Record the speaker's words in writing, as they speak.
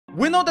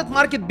We know that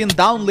market been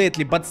down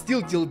lately, but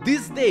still till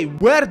this day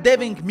we're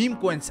deving meme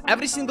coins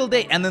every single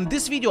day, and in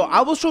this video I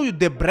will show you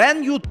the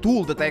brand new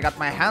tool that I got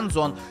my hands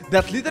on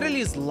that literally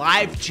is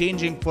life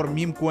changing for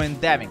meme coin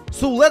deving.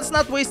 So let's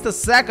not waste a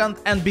second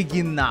and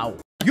begin now.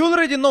 You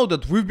already know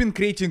that we've been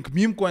creating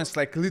meme coins,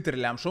 like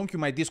literally I'm showing you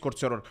my Discord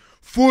server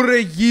for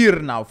a year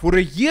now. For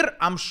a year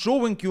I'm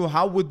showing you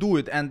how we do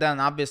it, and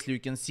then obviously you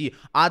can see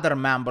other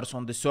members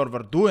on the server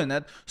doing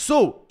it.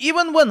 So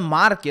even when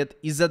market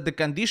is at the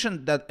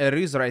condition that it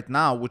is right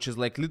now, which is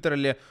like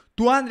literally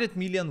 200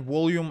 million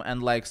volume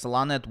and like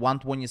Solana at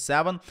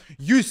 127,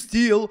 you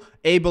still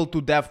able to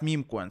dev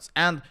meme coins.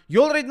 And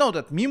you already know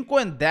that meme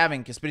coin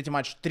deving is pretty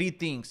much three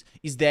things: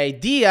 is the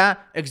idea,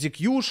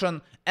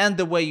 execution, and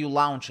the way you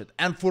launch it.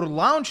 And for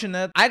launching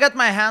it, I got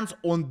my hands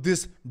on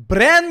this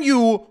brand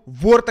new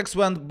Vortex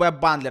web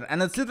bundler,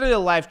 and it's literally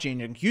life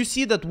changing. You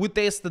see that we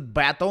tested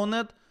beta on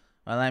it.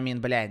 Well, I mean,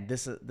 блядь,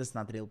 this is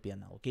not real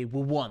PNL, okay?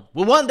 We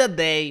won that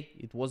day.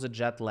 It was a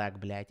jet lag,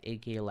 блядь,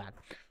 aka lag.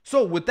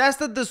 So we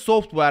tested the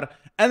software,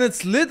 and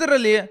it's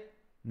literally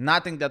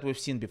nothing that we've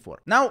seen before.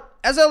 Now,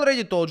 as I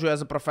already told you,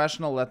 as a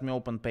professional, let me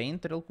open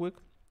Paint real quick.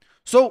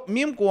 So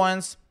meme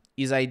coins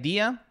is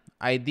idea,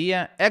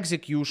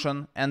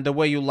 execution, and the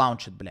way you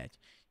launch it, блядь.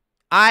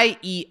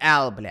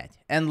 IEL, блядь.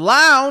 And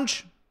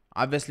launch,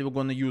 obviously we're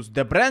gonna use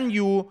the brand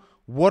new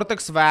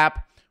Vortex web.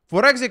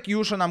 For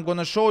execution, I'm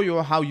gonna show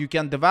you how you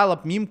can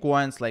develop meme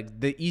coins, like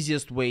the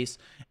easiest ways,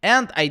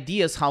 and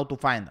ideas how to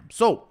find them.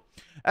 So,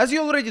 as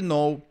you already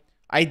know,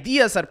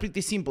 ideas are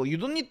pretty simple. You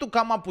don't need to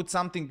come up with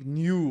something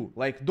new.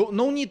 Like,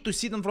 no need to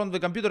sit in front of the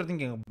computer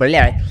thinking,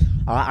 блядь,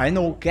 I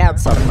know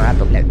cats are mad,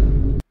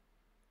 блядь.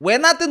 We're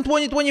not in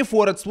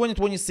 2024, it's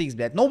 2026,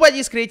 блядь. Nobody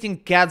is creating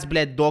cats,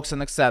 блядь, dogs,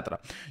 and etc.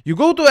 You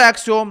go to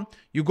Axiom,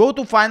 you go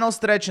to final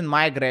stretch and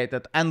migrate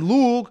it, and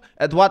look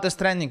at what is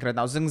trending right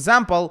now. As an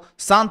example,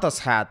 Santa's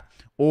hat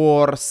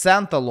or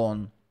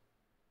Santalon.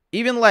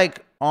 Even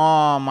like,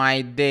 oh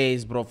my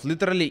days, bro.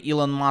 Literally,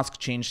 Elon Musk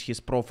changed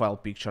his profile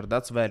picture.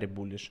 That's very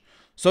bullish.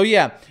 So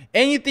yeah,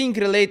 anything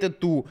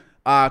related to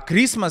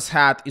Christmas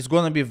hat is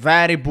gonna be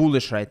very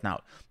bullish right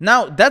now.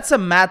 Now, that's a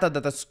meta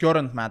that is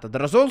current meta.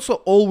 There is also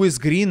always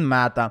green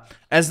meta.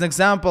 As an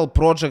example,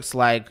 projects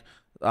like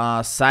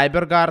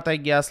CyberGuard, I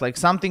guess, like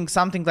something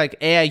like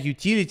AI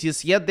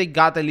utilities, yet they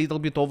got a little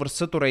bit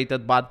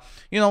oversaturated, but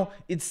you know,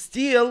 it's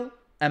still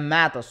a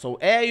meta. So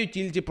AI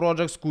utility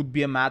projects could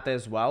be a meta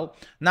as well.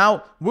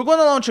 Now, we're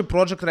gonna launch a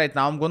project right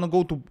now. I'm gonna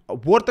go to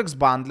Vortex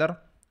Bundler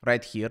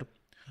right here.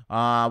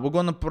 We're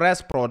gonna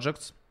press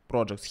projects.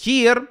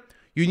 Here,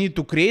 you need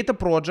to create a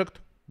project.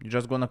 You're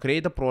just gonna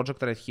create a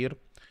project right here.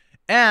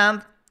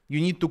 And you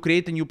need to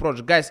create a new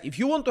project. Guys, if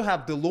you want to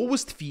have the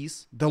lowest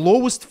fees,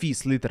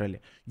 literally,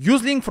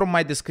 use link from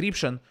my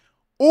description.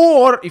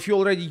 Or if you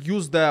already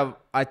use the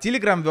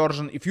Telegram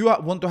version, if you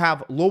want to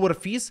have lower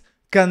fees,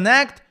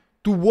 connect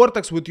to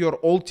Vortex with your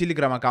old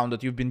Telegram account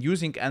that you've been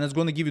using, and it's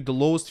going to give you the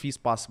lowest fees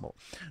possible.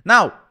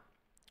 Now,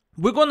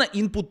 we're going to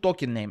input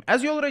token name.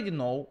 As you already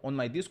know, on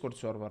my Discord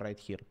server right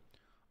here,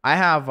 I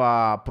have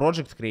a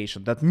project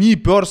creation that me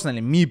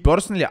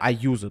personally, I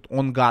use it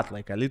on God,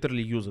 like I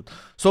literally use it.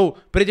 So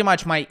pretty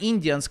much my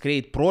Indians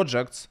create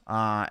projects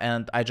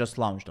and I just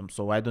launch them.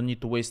 So I don't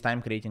need to waste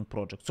time creating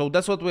projects. So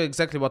that's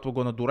exactly what we're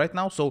gonna do right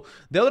now. So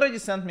they already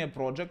sent me a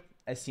project,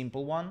 a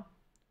simple one.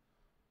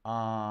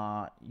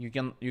 You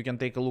can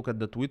take a look at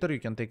the Twitter. You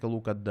can take a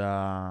look at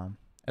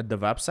the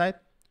website.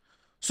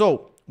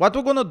 So what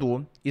we're gonna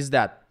do is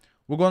that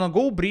we're gonna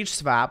go bridge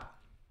swap.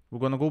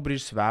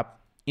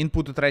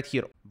 Input it right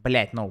here.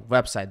 Блять, no,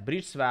 website,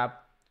 bridge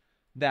swap.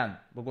 Then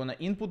we're gonna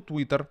input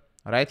Twitter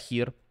right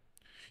here.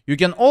 You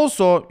can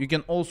also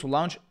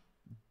launch,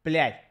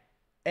 блять,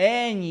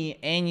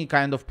 any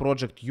kind of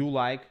project you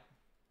like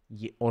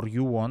or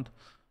you want,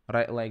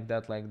 right? Like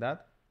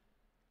that.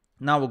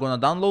 Now we're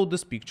gonna download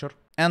this picture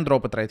and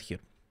drop it right here.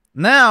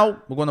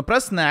 Now we're gonna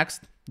press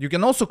next. You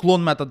can also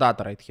clone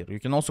metadata right here.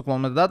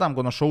 I'm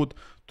gonna show it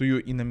to you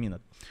in a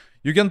minute.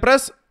 You can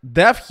press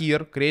dev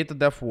here, create a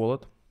dev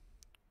wallet.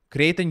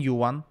 Create a new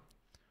one.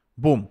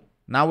 Boom.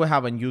 Now we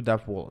have a new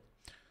dev wallet.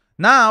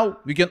 Now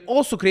we can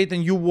also create a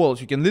new wallet.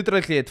 You can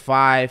literally create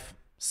 5,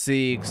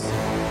 6.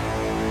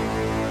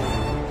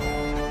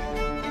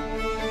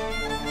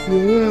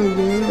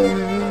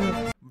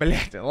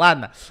 Блять,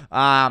 ладно.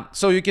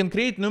 So you can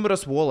create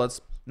numerous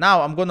wallets.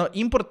 Now I'm gonna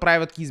import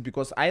private keys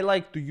because I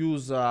like to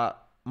use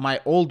my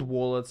old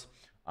wallets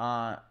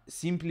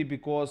simply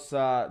because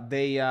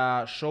they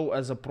show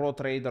as a pro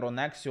trader on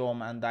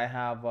Axiom, and I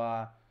have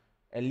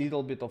a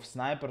little bit of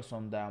snipers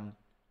on them.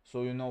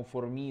 So, you know,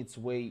 for me, it's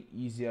way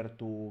easier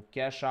to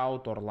cash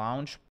out or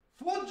launch.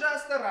 Food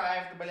just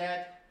arrived,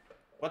 блядь.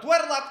 But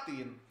we're locked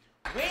in.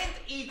 We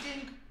ain't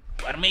eating.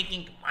 We're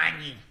making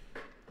money.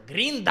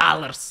 Green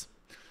dollars.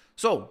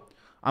 So,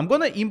 I'm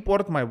gonna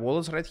import my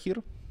wallets right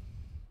here.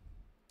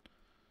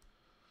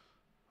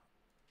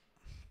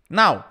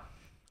 Now,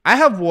 I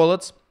have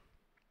wallets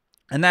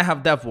and I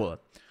have dev wallet.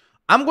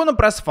 I'm gonna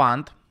press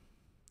fund.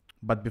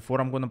 But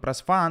before I'm gonna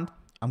press fund,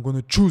 I'm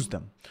gonna choose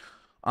them.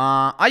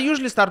 I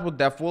usually start with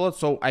dev wallet,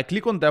 so I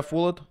click on dev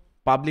wallet,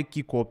 public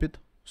key copied,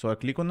 so I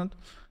click on it.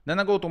 Then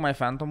I go to my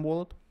phantom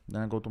wallet.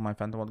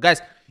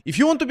 Guys, if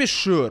you want to be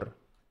sure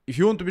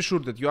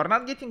that you are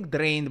not getting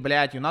drained,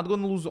 блядь, you're not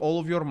gonna lose all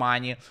of your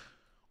money,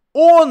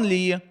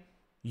 only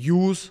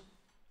use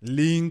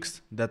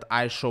links that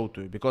I show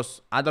to you,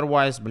 because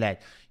otherwise, блядь,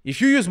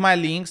 if you use my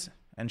links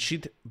and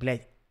shit,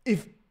 блядь,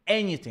 if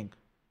anything,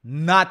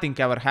 nothing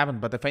ever happened,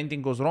 but if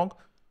anything goes wrong,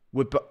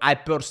 I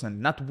personally,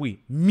 not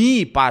we,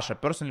 me, Pasha,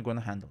 personally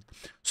gonna handle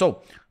it.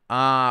 So,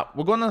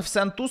 we're gonna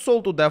send 2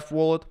 SOL to dev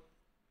wallet.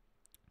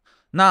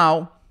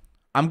 Now,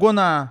 I'm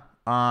gonna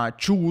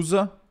choose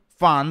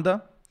fund,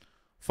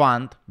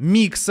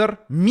 mixer,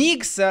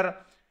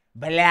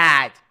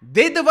 блядь,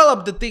 they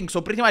developed the thing,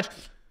 so pretty much,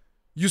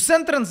 you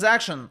send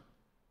transaction,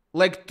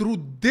 like, through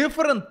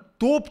different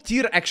top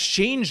tier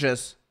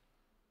exchanges,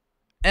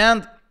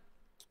 and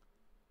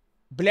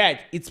блядь,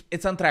 it's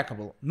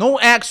untrackable. No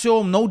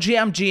Axiom, no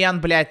GMGN,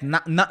 блядь,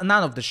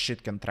 none of this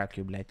shit can track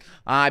you, блядь.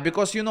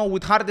 Because, you know,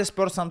 with hard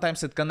disperse,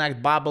 sometimes it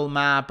connect bubble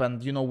map,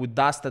 and, you know, with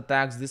dust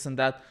attacks, this and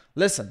that.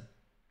 Listen,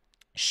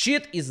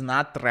 shit is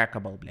not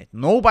trackable, blядь.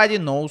 Nobody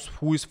knows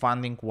who is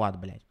funding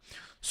what, blядь.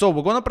 So,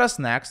 we're gonna press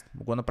next.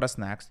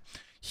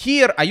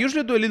 Here, I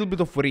usually do a little bit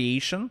of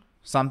variation,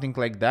 something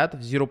like that,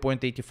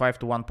 0.85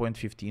 to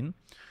 1.15.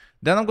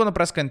 Then I'm gonna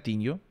press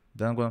continue.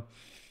 Then I'm gonna...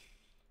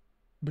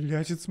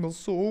 Блять, it smells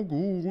so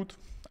good.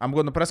 I'm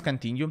gonna press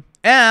continue.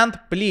 And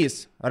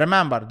please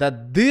remember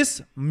that this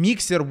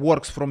mixer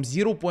works from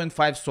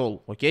 0.5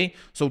 SOL, okay?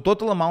 So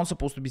total amount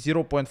supposed to be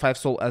 0.5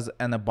 SOL as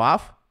and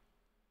above.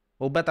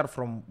 Well, better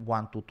from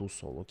 1 to 2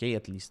 SOL, okay,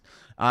 at least.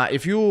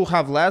 If you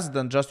have less,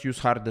 then just use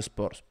hard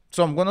disperse.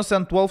 So I'm gonna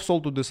send 12 SOL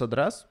to this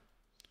address.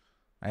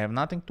 I have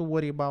nothing to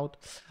worry about.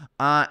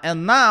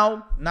 And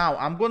now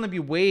I'm gonna be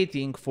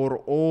waiting for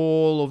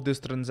all of these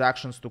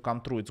transactions to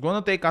come through. It's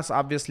gonna take us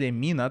obviously a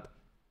minute.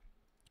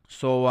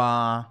 So,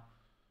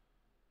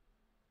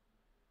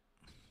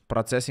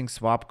 processing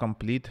swap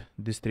complete,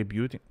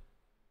 distributing.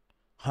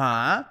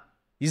 Huh?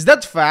 Is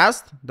that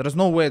fast? There's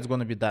no way it's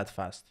gonna be that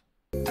fast.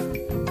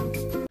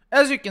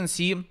 As you can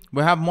see,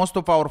 we have most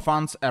of our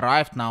funds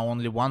arrived now,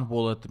 only one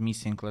wallet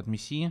missing. Let me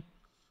see.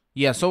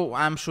 Yeah, so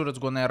I'm sure it's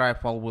gonna arrive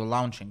while we're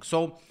launching.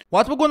 So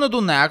what we're gonna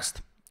do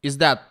next is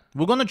that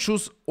we're gonna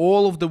choose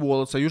all of the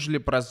wallets. I usually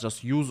press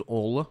just use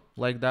all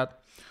like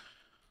that.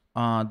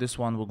 This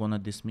one we're gonna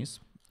dismiss.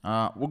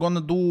 We're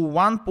gonna do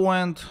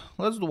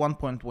let's do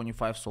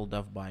 1.25 SOL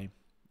dev buy.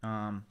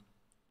 Then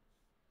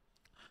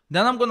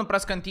I'm gonna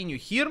press continue.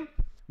 Here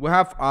we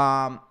have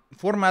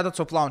 4 methods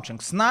of launching.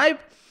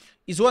 Snipe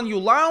is when you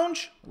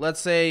launch.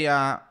 Let's say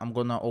I'm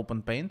gonna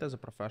open paint as a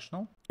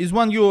professional. Is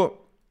when you,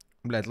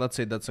 let's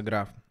say that's a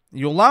graph.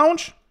 You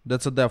launch,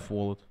 that's a dev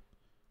wallet,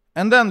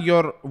 and then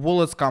your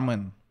wallets come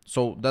in.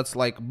 So that's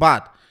like,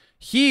 but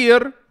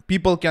here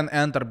people can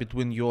enter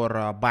between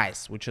your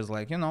buys, which is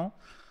like, you know,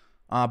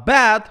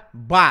 bad,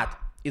 but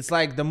it's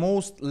like the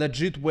most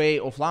legit way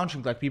of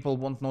launching. Like people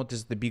won't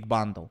notice the big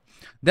bundle.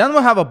 Then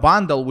we have a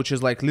bundle, which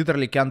is like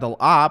literally candle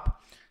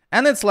up,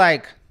 and it's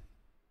like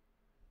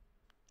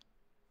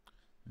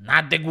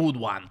not the good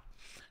one.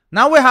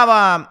 Now we have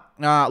a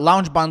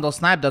launch bundle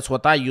snipe. That's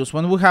what I use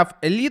when we have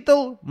a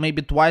little,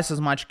 maybe twice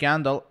as much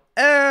candle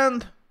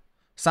and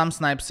some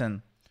snipes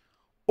in.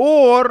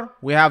 Or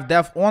we have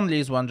dev only,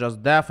 is one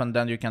just dev, and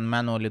then you can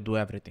manually do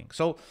everything.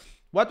 So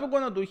what we're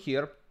gonna do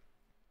here,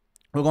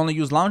 we're gonna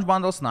use launch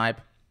bundle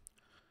snipe.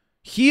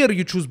 Here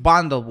you choose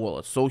bundle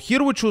wallet. So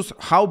here we choose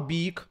how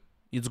big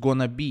it's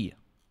gonna be,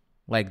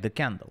 like the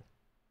candle.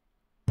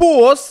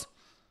 Pause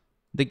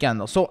the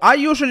candle. So I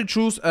usually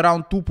choose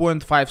around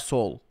 2.5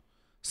 SOL,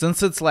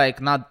 since it's like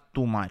not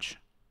too much.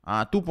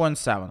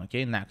 2.7.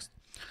 Okay, next.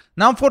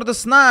 Now for the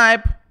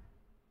snipe,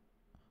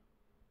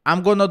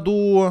 I'm gonna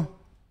do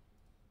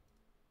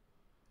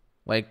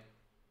like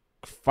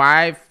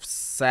 5,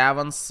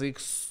 7,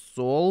 6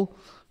 SOL.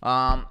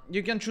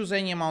 You can choose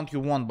any amount you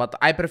want, but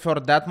I prefer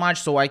that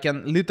much so I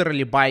can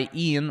literally buy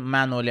in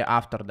manually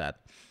after that.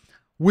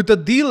 With a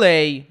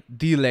delay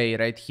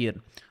right here,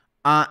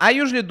 I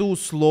usually do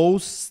slow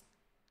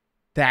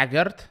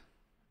staggered.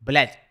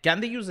 Блять, can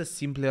they use a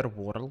simpler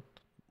word?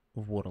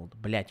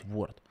 Блять,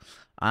 word.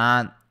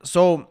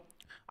 So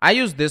I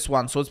use this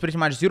one, so it's pretty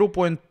much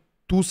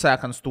 0.2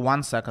 seconds to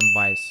 1 second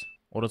buys,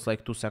 or it's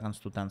like 2 seconds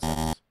to 10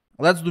 seconds.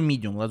 Let's do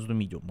medium.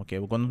 Okay,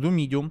 we're gonna do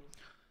medium.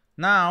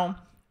 Now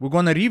we're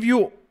gonna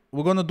review,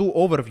 we're gonna do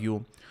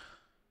overview.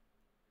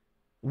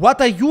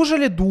 What I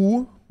usually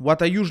do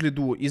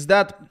is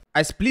that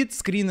I split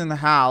screen in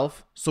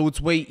half, so it's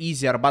way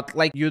easier. But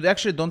like, you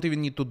actually don't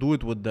even need to do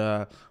it with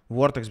the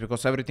vortex,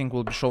 because everything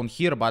will be shown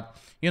here. But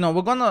you know,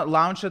 we're gonna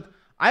launch it.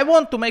 I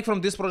want to make from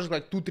this project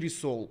like 2-3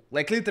 SOL,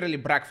 like literally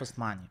breakfast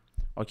money.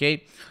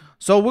 Okay,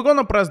 so we're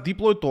gonna press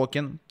deploy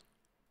token.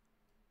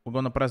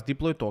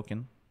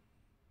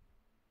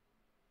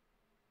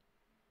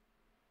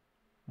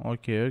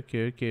 Okay.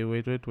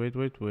 Wait.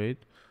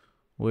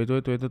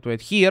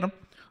 Here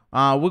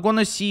We're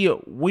gonna see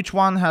which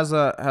one has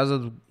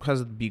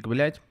it big,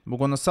 блядь. We're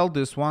gonna sell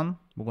this one.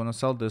 We're gonna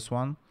sell this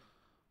one.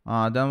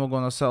 Then we're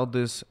gonna sell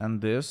this and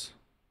this.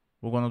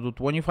 We're gonna do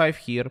 25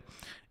 here.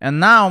 And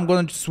now I'm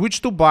gonna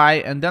switch to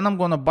buy, and then I'm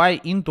gonna buy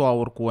into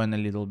our coin a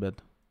little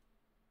bit.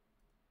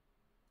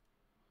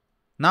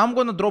 Now I'm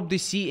gonna drop the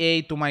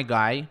CA to my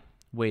guy.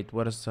 Wait,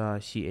 where's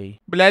CA?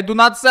 Блядь, do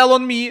not sell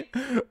on me.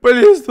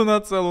 Please do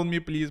not sell on me.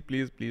 Please,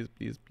 please, please,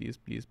 please, please,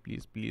 please,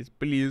 please, please,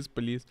 please,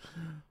 please.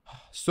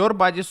 Sir,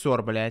 buddy, sir,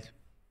 блядь.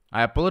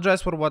 I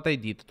apologize for what I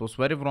did. It was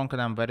very wrong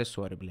and I'm very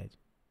sorry, блядь.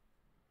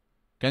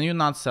 Can you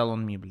not sell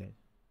on me, блядь?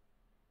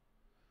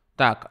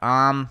 Так,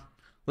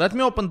 let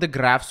me open the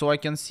graph so I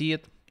can see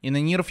it. In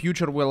the near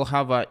future we'll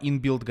have an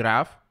inbuilt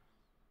graph.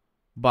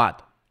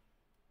 But...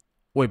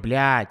 Ой,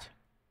 блядь.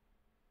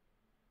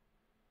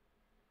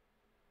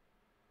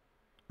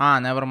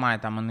 Never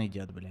mind, I'm an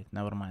idiot, блядь.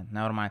 Never mind,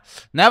 never mind.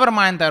 Never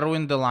mind, I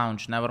ruined the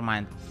launch, never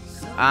mind.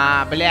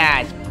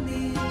 Блядь.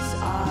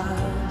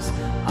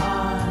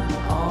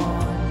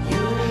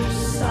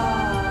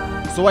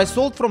 So I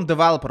sold from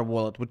developer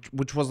wallet,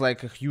 which was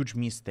like a huge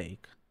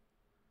mistake.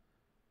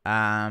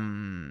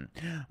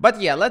 But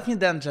yeah, let me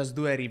then just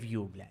do a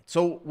review, блядь.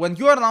 So when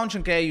you are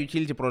launching a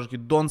utility project, you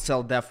don't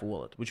sell dev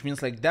wallet, which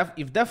means like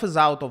if dev is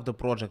out of the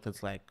project,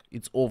 it's like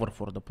it's over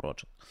for the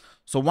project.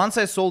 So once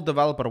I sold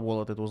developer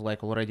wallet, it was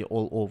like already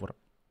all over.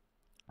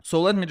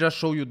 So let me just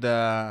show you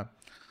the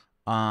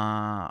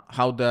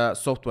how the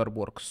software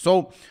works.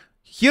 So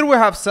here we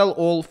have sell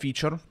all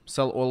feature.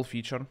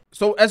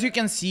 So as you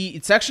can see,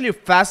 it's actually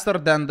faster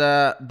than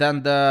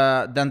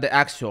the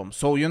Axiom.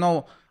 So you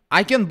know,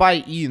 I can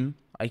buy in,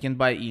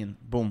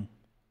 boom.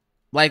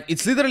 Like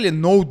it's literally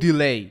no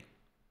delay.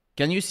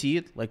 Can you see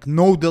it? Like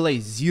no delay,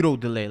 zero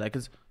delay. Like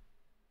it's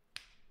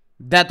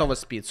that of a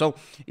speed. So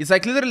it's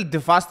like literally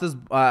the fastest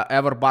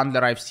ever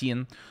bundler I've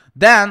seen.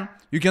 Then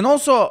you can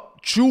also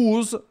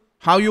choose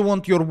how you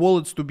want your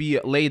wallets to be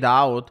laid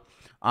out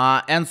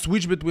and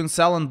switch between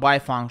sell and buy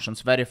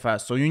functions very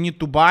fast. So you need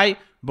to buy,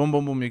 boom,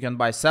 boom, boom, you can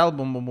buy, sell,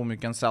 boom, boom, boom, you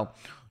can sell.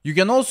 You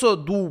can also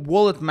do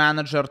wallet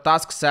manager,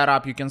 task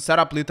setup. You can set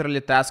up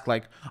literally task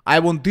like I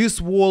want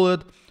this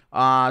wallet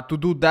to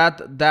do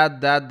that.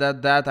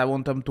 I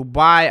want them to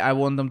buy. I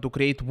want them to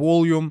create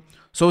volume.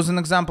 So as an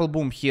example,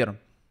 boom, here.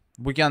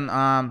 We can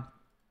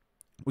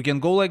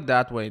go like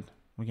that. Wait,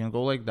 we can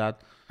go like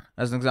that.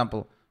 As an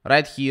example,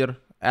 right here,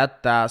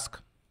 add task.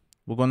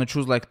 We're gonna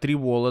choose like 3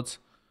 wallets,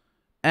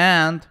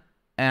 and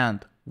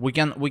we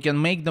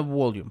can make the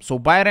volume. So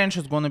buy range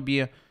is gonna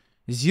be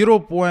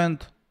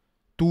 0.2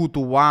 to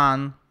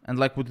 1, and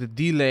like with the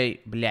delay,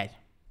 блядь,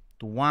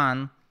 to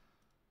 1.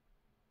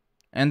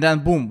 And then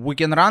boom, we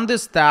can run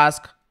this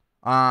task.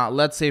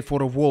 Let's say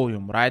for a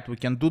volume, right? We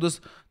can do this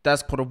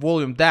task for a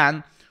volume.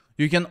 Then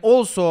you can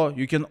also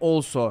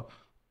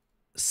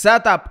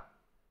set up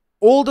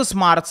all the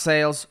smart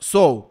sales.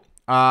 So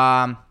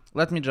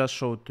let me just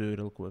show it to you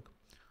real quick.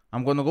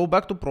 I'm gonna go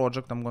back to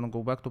project.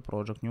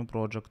 New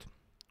project,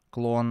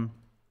 clone.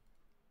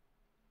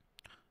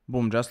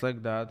 Boom, just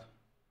like that.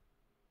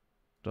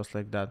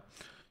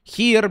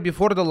 Here,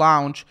 before the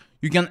launch,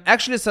 you can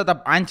actually set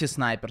up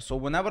anti-sniper. So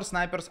whenever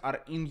snipers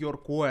are in your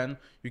coin,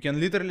 you can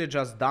literally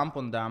just dump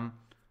on them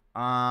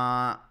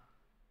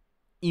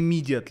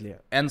immediately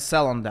and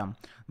sell on them.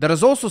 There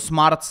is also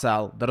smart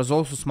sell.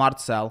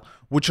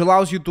 Which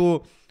allows you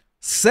to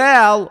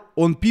sell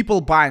on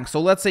people buying. So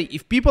let's say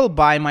if people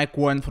buy my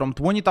coin from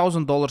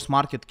 $20,000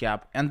 market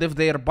cap, and if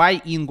their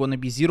buy-in gonna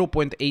be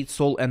 0.8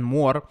 sol and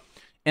more,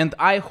 and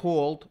I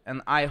hold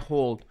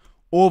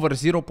over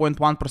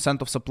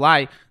 0.1% of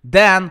supply,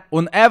 then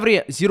on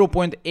every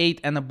 0.8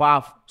 and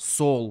above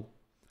sol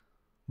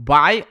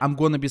buy, I'm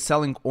gonna be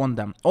selling on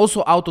them. Also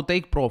auto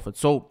take profit.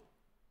 So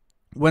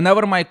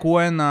whenever my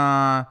coin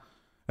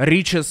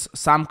reaches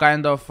some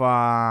kind of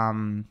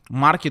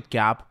market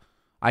cap,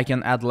 I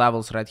can add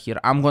levels right here.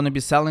 I'm gonna be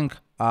selling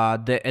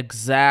the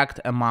exact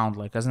amount,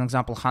 like as an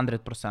example,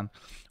 100%.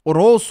 Or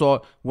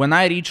also, when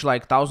I reach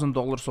like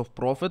 $1,000 of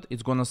profit,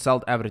 it's gonna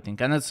sell everything.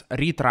 And it's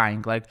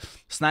retrying, like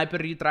sniper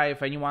retry.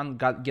 If anyone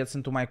gets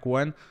into my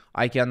coin,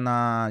 I can,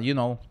 you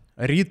know,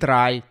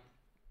 retry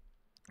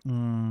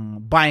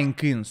buying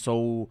in.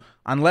 So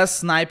unless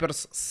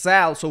snipers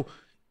sell, so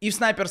if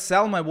snipers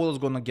sell, my wallet is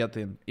gonna get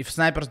in. If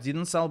snipers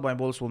didn't sell, my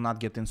wallets will not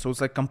get in. So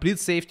it's like complete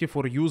safety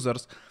for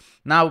users.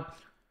 Now,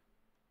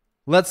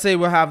 let's say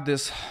we have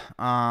this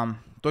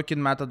token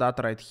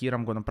metadata right here.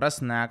 I'm gonna press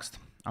next.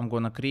 I'm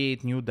gonna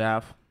create new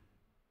dev.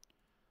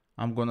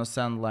 I'm gonna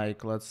send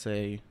like, let's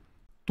say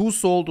 2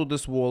 sol to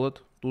this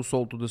wallet,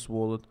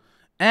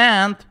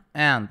 and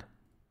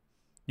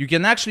you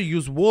can actually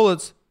use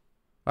wallets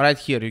right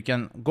here. You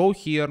can go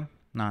here,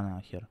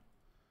 here.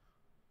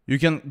 You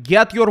can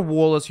get your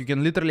wallets. You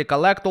can literally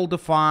collect all the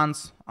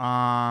funds.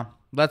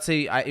 Let's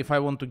say if I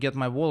want to get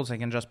my wallets, I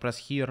can just press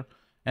here,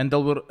 and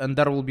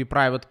there will be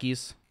private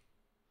keys.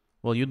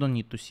 Well, you don't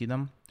need to see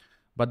them,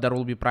 but there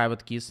will be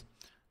private keys.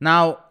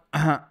 Now,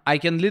 I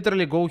can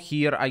literally go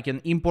here. I can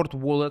import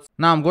wallets.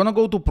 Now, I'm going to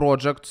go to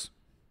projects.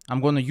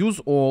 I'm going to use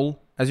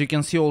all. As you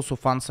can see, also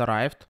funds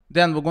arrived.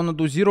 Then we're gonna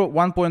do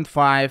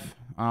 1.5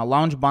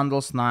 launch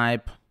bundle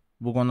snipe.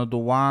 We're gonna do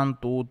 1,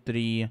 2,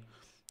 3.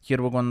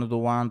 Here we're gonna do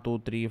 1,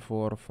 2, 3,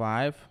 4,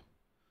 5.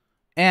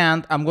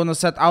 And I'm gonna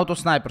set auto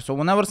sniper. So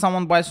whenever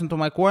someone buys into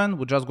my coin,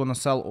 we're just gonna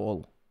sell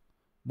all.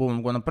 Boom,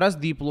 I'm gonna press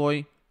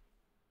deploy.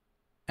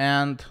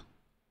 And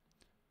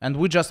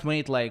we just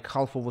made like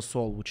half of a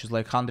soul, which is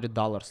like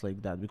 $100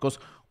 like that. Because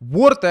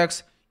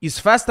Vortex is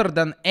faster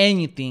than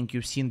anything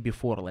you've seen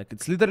before. Like,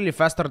 it's literally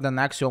faster than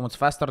Axiom. It's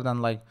faster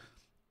than like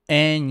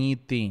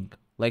anything.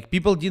 Like,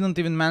 people didn't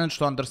even manage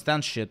to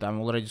understand shit.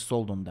 I'm already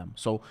sold on them.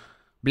 So,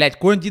 блять,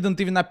 coin didn't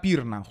even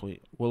appear,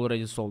 нахуй. We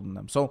already sold on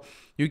them. So,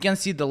 you can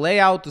see the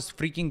layout is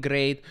freaking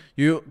great.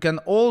 You can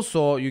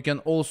also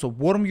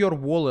warm your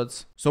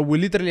wallets. So, we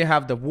literally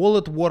have the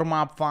wallet warm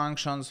up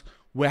functions.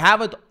 We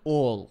have it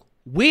all.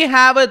 We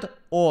have it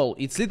all.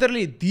 It's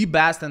literally the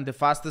best and the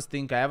fastest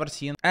thing I ever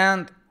seen.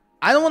 And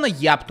I don't want to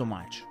yap too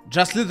much.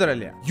 Just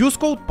literally use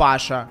code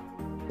Pasha,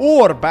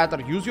 or better,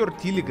 use your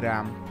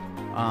Telegram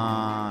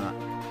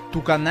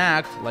to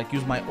connect, like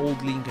use my old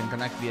link and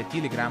connect via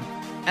Telegram,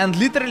 and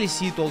literally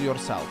see it all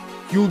yourself.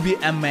 You'll be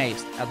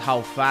amazed at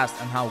how fast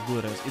and how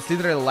good it is. It's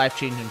literally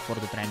life-changing for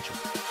the trenches.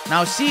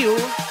 Now see you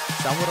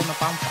somewhere on the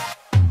pampa.